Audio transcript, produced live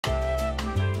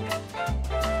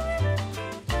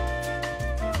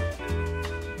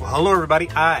Hello everybody,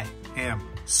 I am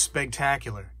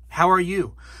Spegtacular. How are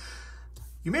you?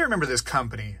 You may remember this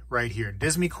company right here,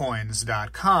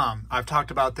 Dismecoins.com. I've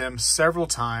talked about them several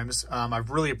times. I've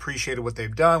really appreciated what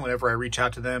they've done. Whenever I reach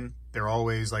out to them, they're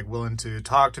always willing to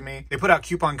talk to me. They put out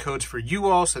coupon codes for you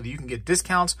all so that you can get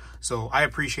discounts. So I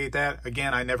appreciate that.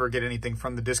 Again, I never get anything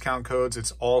from the discount codes.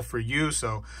 It's all for you.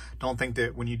 So don't think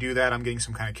that when you do that, I'm getting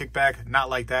some kind of kickback. Not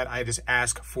like that. I just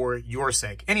ask for your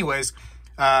sake. Anyways,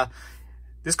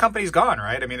 this company's gone,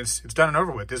 right? I mean, it's done and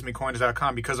over with,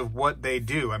 Dismecoins.com, because of what they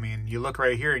do. I mean, you look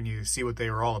right here and you see what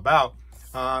they were all about.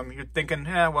 You're thinking,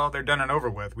 well, they're done and over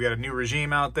with. We had a new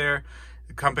regime out there.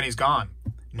 The company's gone.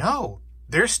 No,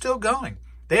 they're still going.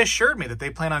 They assured me that they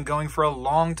plan on going for a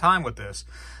long time with this.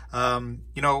 I'm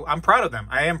proud of them.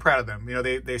 I am proud of them.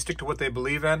 They stick to what they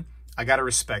believe in. I got to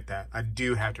respect that. I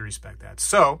do have to respect that.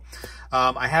 So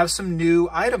I have some new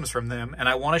items from them, and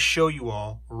I want to show you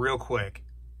all real quick.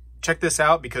 Check this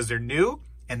out because they're new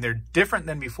and they're different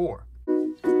than before.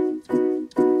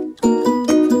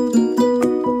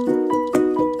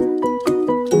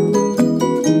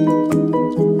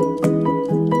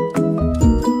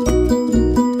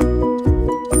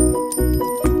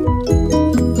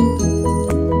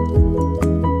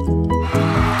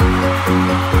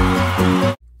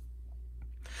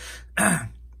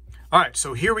 All right,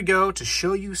 so here we go to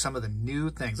show you some of the new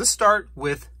things. Let's start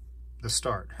with the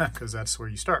start, because that's where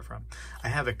you start from. I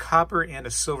have a copper and a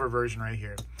silver version right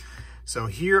here. So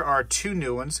here are two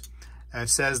new ones. It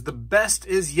says, "The best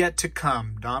is yet to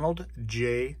come, Donald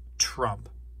J. Trump."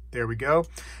 There we go.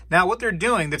 Now, what they're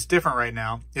doing that's different right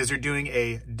now is they're doing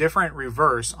a different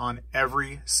reverse on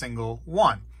every single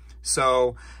one.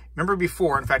 So remember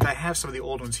before, in fact, I have some of the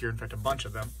old ones here, in fact, a bunch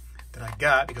of them that I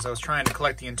got because I was trying to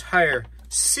collect the entire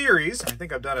series. I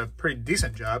think I've done a pretty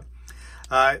decent job.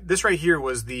 This right here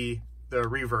was the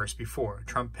reverse before,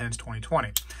 Trump-Pence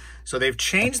 2020. So they've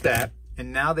changed that,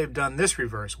 and now they've done this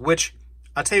reverse, which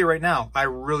I'll tell you right now, I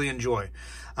really enjoy.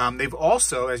 They've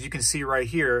also, as you can see right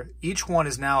here, each one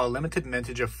is now a limited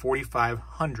mintage of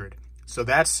 4,500. So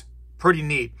that's pretty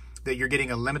neat that you're getting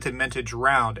a limited mintage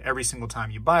round every single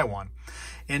time you buy one.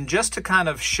 And just to kind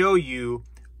of show you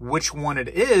which one it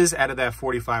is out of that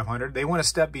 4,500, they went a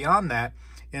step beyond that,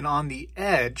 and on the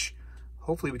edge,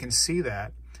 hopefully we can see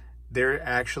that, there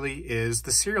actually is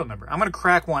the serial number. I'm going to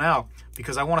crack one out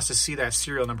because I want us to see that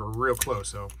serial number real close.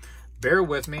 So bear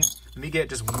with me. Let me get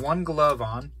just one glove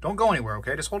on. Don't go anywhere,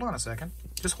 okay? Just hold on a second.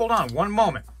 Just hold on one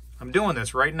moment. I'm doing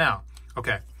this right now.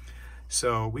 Okay.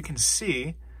 So we can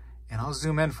see, and I'll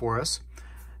zoom in for us.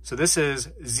 So this is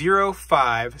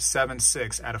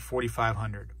 0576 out of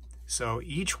 4,500. So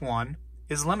each one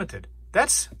is limited.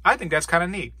 I think that's kind of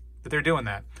neat that they're doing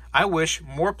that. I wish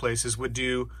more places would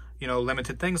do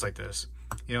limited things like this,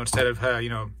 instead of,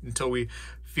 until we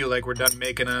feel like we're done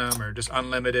making them or just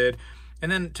unlimited.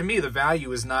 And then to me, the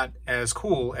value is not as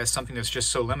cool as something that's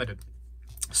just so limited.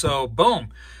 So boom,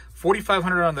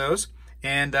 4,500 on those.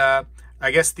 And I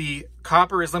guess the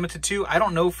copper is limited too. I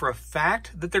don't know for a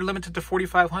fact that they're limited to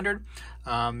 4,500.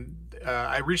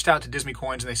 I reached out to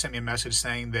Dismecoins and they sent me a message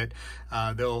saying that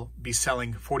they'll be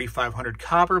selling 4,500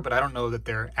 copper, but I don't know that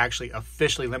they're actually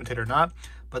officially limited or not.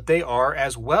 But they are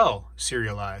as well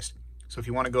serialized. So if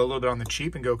you want to go a little bit on the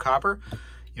cheap and go copper,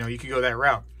 you could go that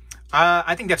route.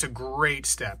 I think that's a great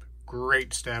step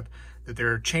that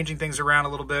they're changing things around a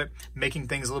little bit, making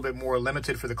things a little bit more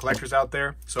limited for the collectors out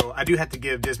there. So I do have to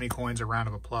give Dismecoins a round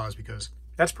of applause because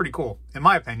that's pretty cool, in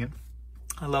my opinion.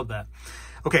 I love that.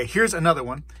 Okay, here's another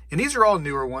one. And these are all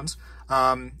newer ones,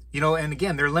 and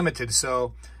again, they're limited.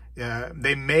 So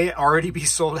they may already be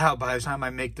sold out by the time I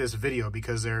make this video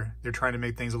because they're trying to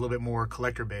make things a little bit more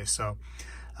collector based. So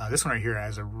this one right here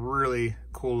has a really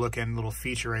cool looking little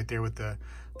feature right there with the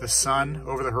sun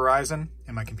over the horizon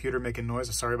and my computer making noise.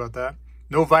 I'm sorry about that.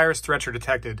 No virus threats are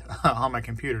detected on my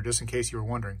computer, just in case you were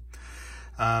wondering.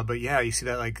 But yeah, you see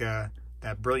that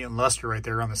that brilliant luster right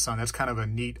there on the sun. That's kind of a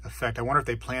neat effect. I wonder if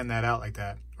they planned that out like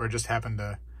that or it just happened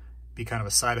to be kind of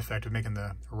a side effect of making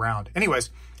the round. Anyways,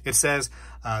 it says,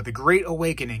 the Great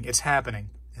Awakening, it's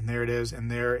happening. And there it is. And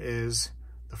there is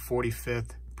the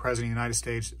 45th President of the United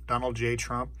States, Donald J.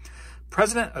 Trump,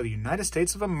 President of the United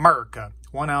States of America.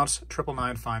 1 ounce,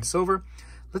 999 fine silver.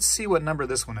 Let's see what number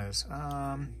this one is.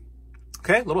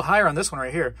 Okay, a little higher on this one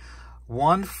right here.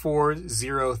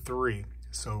 1403.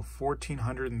 So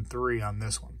 1403 on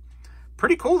this one.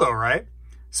 Pretty cool though, right?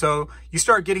 So you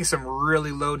start getting some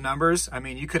really low numbers. I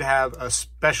mean, you could have a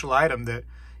special item that,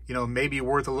 maybe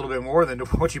worth a little bit more than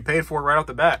what you paid for right off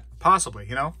the bat,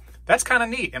 possibly, That's kind of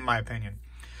neat in my opinion.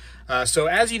 So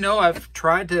as you know, I've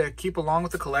tried to keep along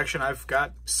with the collection. I've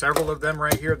got several of them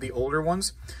right here, the older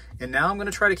ones. And now I'm going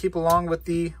to try to keep along with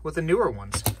the newer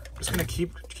ones. I'm just going to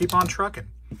keep on trucking.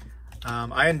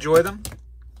 I enjoy them.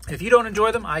 If you don't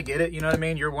enjoy them, I get it. You know what I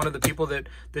mean? You're one of the people that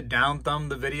down thumb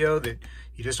the video, that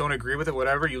you just don't agree with it,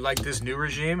 whatever. You like this new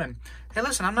regime. And hey,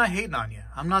 listen, I'm not hating on you.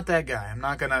 I'm not that guy. I'm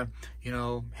not going to, you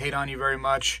know, hate on you very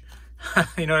much.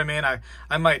 You know what I mean?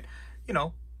 I might, you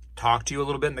know, talk to you a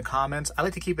little bit in the comments. I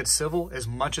like to keep it civil as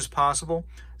much as possible.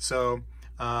 So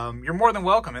you're more than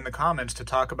welcome in the comments to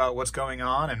talk about what's going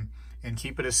on and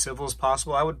keep it as civil as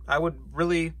possible. I would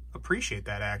really appreciate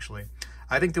that, actually.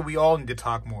 I think that we all need to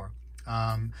talk more.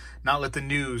 Not let the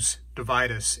news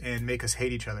divide us and make us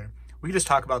hate each other. We can just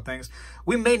talk about things.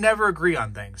 We may never agree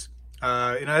on things, you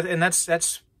know, and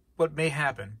that's what may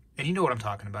happen. And you know what I'm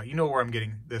talking about. You know where I'm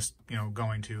getting this, you know,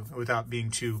 going to, without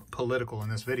being too political in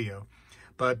this video.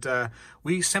 But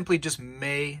we simply just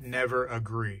may never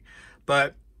agree.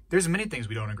 But there's many things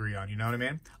we don't agree on, you know what I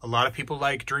mean? A lot of people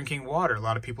like drinking water. A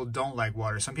lot of people don't like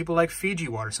water. Some people like Fiji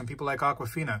water. Some people like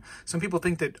Aquafina. Some people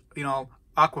think that, you know,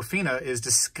 Aquafina is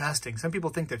disgusting. Some people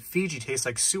think that Fiji tastes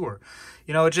like sewer.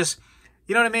 You know, it just,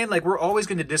 you know what I mean? Like, we're always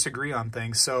going to disagree on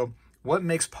things. So what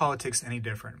makes politics any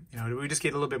different? You know, we just get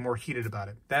a little bit more heated about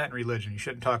it. That and religion. You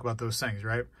shouldn't talk about those things,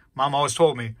 right? Mom always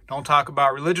told me, don't talk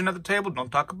about religion at the table.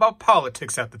 Don't talk about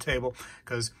politics at the table,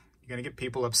 because you're going to get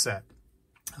people upset.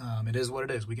 It is what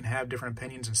it is. We can have different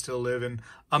opinions and still live in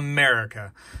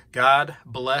America. God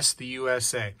bless the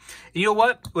USA. And you know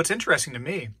what? What's interesting to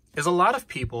me is a lot of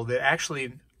people that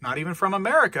actually, not even from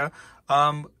America,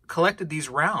 collected these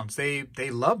rounds. They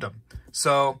loved them.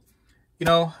 So, you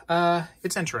know,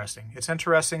 it's interesting. It's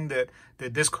interesting that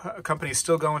this company is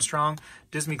still going strong.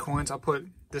 Dismecoins, I'll put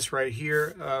this right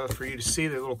here for you to see,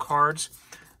 the little cards.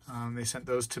 They sent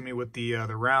those to me with the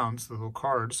rounds, the little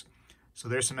cards. So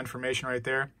there's some information right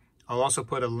there. I'll also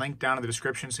put a link down in the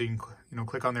description so you can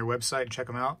click on their website and check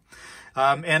them out.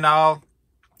 And I'll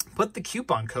put the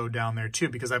coupon code down there too,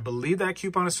 because I believe that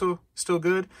coupon is still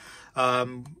good.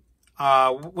 When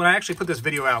I actually put this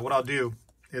video out, what I'll do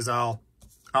is I'll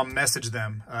message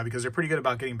them because they're pretty good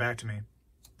about getting back to me.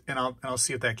 And I'll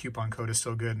see if that coupon code is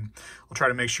still good. And we'll try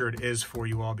to make sure it is for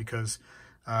you all, because,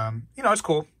 you know, it's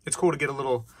cool. It's cool to get a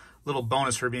little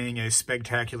bonus for being a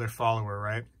Spegtacular follower,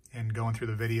 right? And going through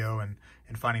the video and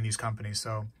finding these companies.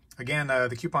 So again,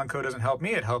 the coupon code doesn't help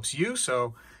me, it helps you.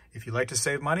 So if you like to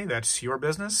save money, that's your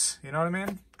business. You know what I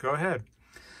mean? Go ahead.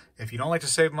 If you don't like to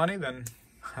save money, then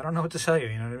I don't know what to tell you.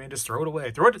 You know what I mean? Just throw it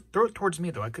away. Throw it towards me,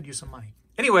 though. I could use some money.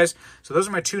 Anyways, so those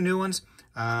are my two new ones.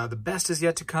 The best is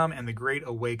yet to come, and the Great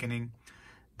Awakening.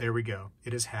 There we go.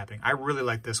 It is happening. I really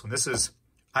like this one.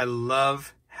 I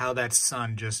love how that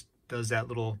sun just does that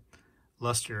little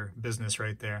luster business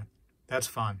right there. That's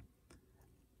fun.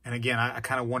 And again, I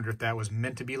kind of wonder if that was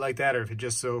meant to be like that, or if it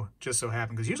just so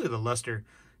happened. Because usually the luster,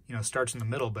 you know, starts in the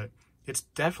middle, but it's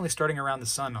definitely starting around the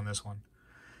sun on this one.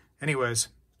 Anyways,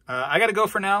 I got to go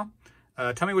for now.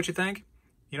 Tell me what you think.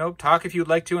 You know, talk if you'd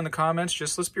like to in the comments.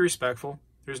 Just let's be respectful.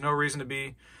 There's no reason to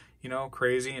be, you know,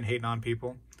 crazy and hating on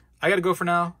people. I got to go for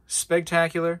now.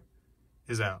 Spegtacular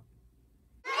is out.